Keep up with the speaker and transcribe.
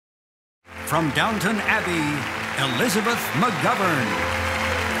from Downton Abbey, Elizabeth McGovern.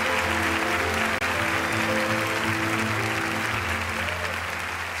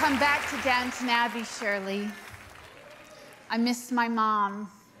 Come back to Downton Abbey, Shirley. I miss my mom.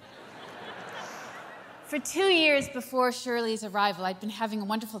 For 2 years before Shirley's arrival, I'd been having a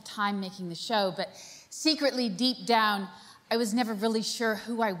wonderful time making the show, but secretly, deep down, I was never really sure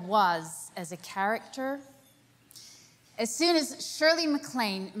who I was as a character. As soon as Shirley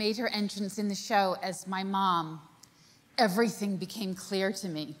MacLaine made her entrance in the show as my mom, everything became clear to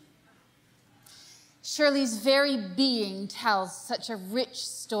me. Shirley's very being tells such a rich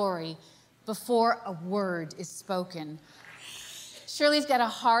story before a word is spoken. Shirley's got a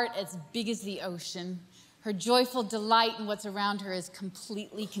heart as big as the ocean. Her joyful delight in what's around her is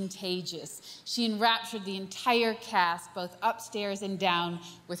completely contagious. She enraptured the entire cast, both upstairs and down,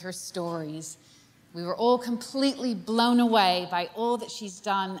 with her stories. We were all completely blown away by all that she's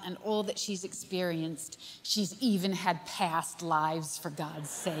done and all that she's experienced. She's even had past lives, for God's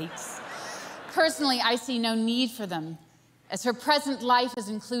sakes. Personally, I see no need for them, as her present life has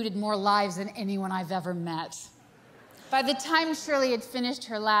included more lives than anyone I've ever met. By the time Shirley had finished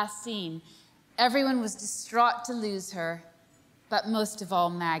her last scene, everyone was distraught to lose her, but most of all,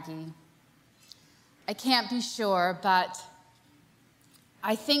 Maggie. I can't be sure, but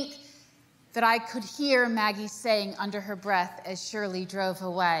I think that I could hear Maggie saying under her breath as Shirley drove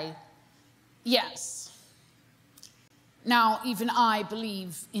away, "Yes. Now even I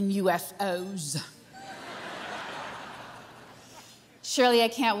believe in UFOs." Shirley, I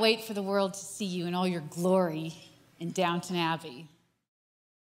can't wait for the world to see you in all your glory in Downton Abbey.